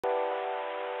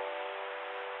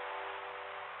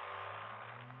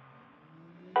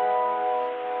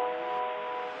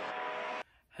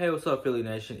Hey, what's up, Philly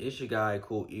Nation? It's your guy,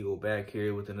 Cool Eagle, back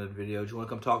here with another video. Just want to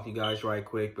come talk to you guys right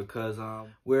quick because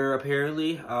we're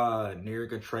apparently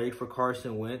nearing a trade for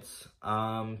Carson Wentz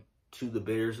to the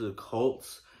Bears of the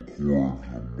Colts. According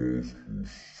to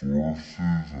multiple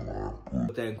sources, and I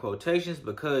put that in quotations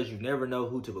because you never know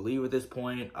who to believe at this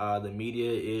point. The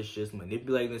media is just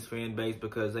manipulating this fan base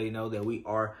because they know that we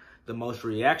are the most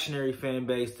reactionary fan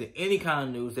base to any kind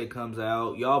of news that comes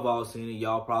out. Y'all have all seen it.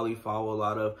 Y'all probably follow a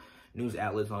lot of news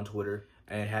outlets on Twitter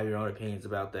and have your own opinions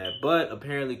about that. But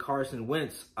apparently Carson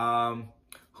Wentz,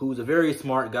 who's a very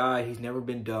smart guy, he's never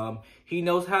been dumb. He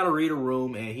knows how to read a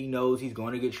room, and he knows he's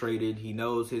going to get traded. He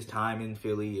knows his time in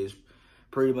Philly is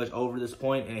pretty much over this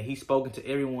point, and he's spoken to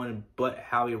everyone but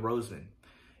Howie Roseman.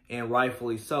 And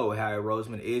rightfully so. Howie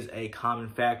Roseman is a common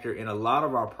factor in a lot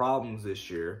of our problems this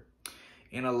year.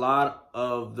 And a lot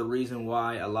of the reason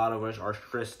why a lot of us are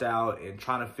stressed out and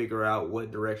trying to figure out what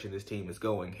direction this team is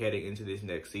going heading into this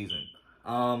next season.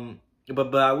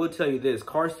 But I will tell you this,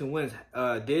 Carson Wentz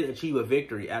did achieve a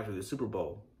victory after the Super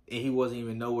Bowl. And he wasn't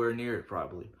even nowhere near it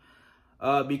probably.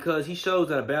 Because he shows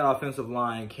that a bad offensive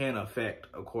line can affect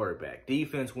a quarterback.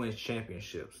 Defense wins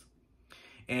championships.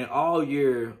 And all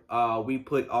year, we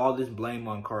put all this blame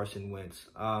on Carson Wentz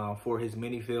for his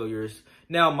many failures.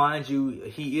 Now, mind you,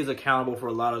 he is accountable for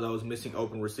a lot of those missing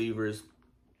open receivers,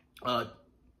 trying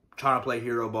to play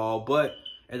hero ball. But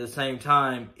at the same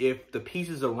time, if the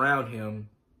pieces around him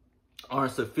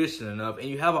aren't sufficient enough, and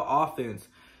you have an offense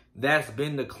that's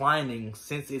been declining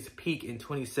since its peak in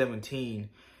 2017,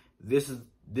 this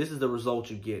is the result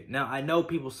you get. Now, I know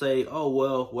people say, oh,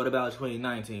 well, what about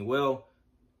 2019? Well,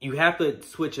 you have to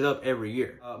switch it up every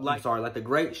year. Like the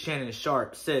great Shannon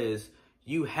Sharp says,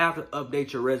 you have to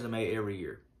update your resume every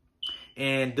year.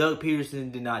 And Doug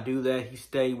Peterson did not do that. He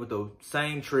stayed with the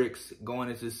same tricks going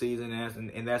into the season,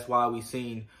 and that's why we've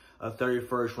seen a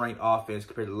 31st ranked offense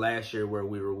compared to last year where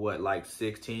we were, what, like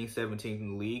 16th, 17th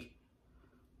in the league.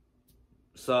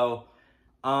 So,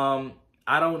 I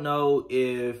don't know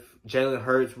if Jalen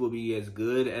Hurts will be as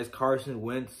good as Carson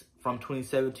Wentz from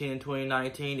 2017 and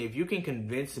 2019. If you can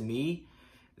convince me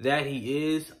that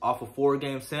he is off a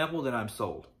 4-game sample, then I'm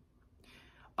sold.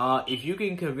 If you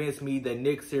can convince me that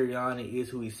Nick Sirianni is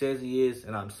who he says he is,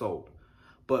 then I'm sold.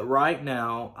 But right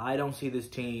now, I don't see this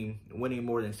team winning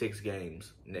more than 6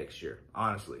 games next year,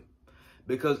 honestly.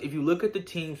 Because if you look at the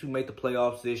teams who make the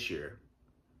playoffs this year,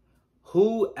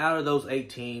 who out of those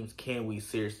 8 teams can we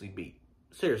seriously beat?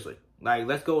 Seriously. Like,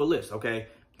 let's go a list, okay?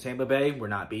 Tampa Bay, we're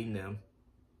not beating them.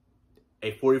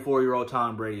 A 44-year-old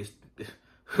Tom Brady is,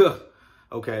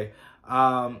 okay.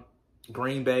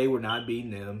 Green Bay, we're not beating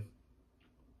them.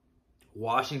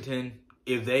 Washington,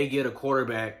 if they get a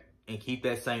quarterback and keep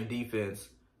that same defense,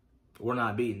 we're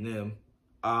not beating them.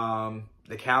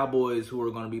 The Cowboys, who are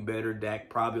going to be better,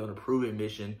 Dak probably on a proven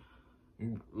mission,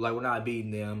 like, we're not beating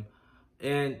them.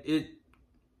 And it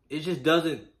just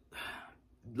doesn't,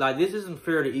 like, this isn't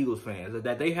fair to Eagles fans,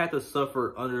 that they have to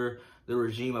suffer under the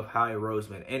regime of Howie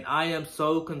Roseman. And I am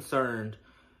so concerned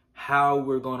how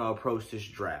we're going to approach this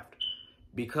draft.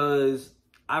 Because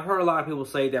I've heard a lot of people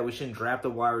say that we shouldn't draft a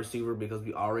wide receiver because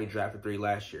we already drafted 3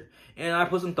 last year. And I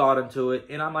put some thought into it,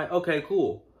 and I'm like, okay,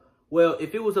 cool. Well,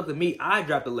 if it was up to me, I'd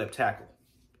draft a left tackle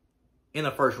in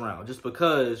the first round. Just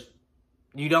because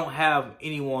you don't have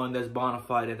anyone that's bona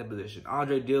fide at the position.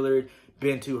 Andre Dillard,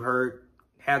 been too hurt,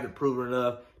 hasn't proven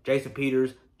enough. Jason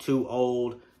Peters, too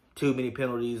old, too many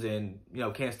penalties, and, you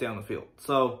know, can't stay on the field.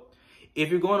 So, if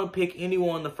you're going to pick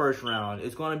anyone in the first round,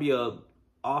 it's going to be a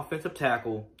offensive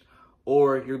tackle,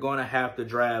 or you're going to have to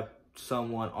draft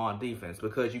someone on defense,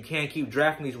 because you can't keep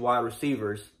drafting these wide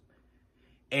receivers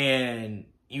and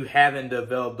you haven't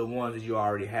developed the ones that you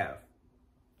already have.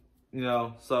 You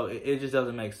know, so it just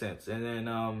doesn't make sense. And then,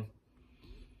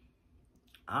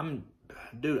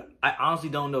 I honestly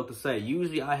don't know what to say.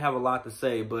 Usually I have a lot to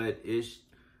say, but it's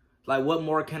like, what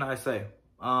more can I say?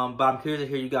 But I'm curious to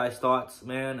hear you guys' thoughts,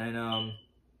 man. And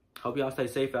hope y'all stay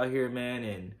safe out here, man.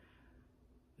 And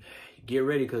get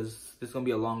ready, because this is going to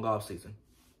be a long off season.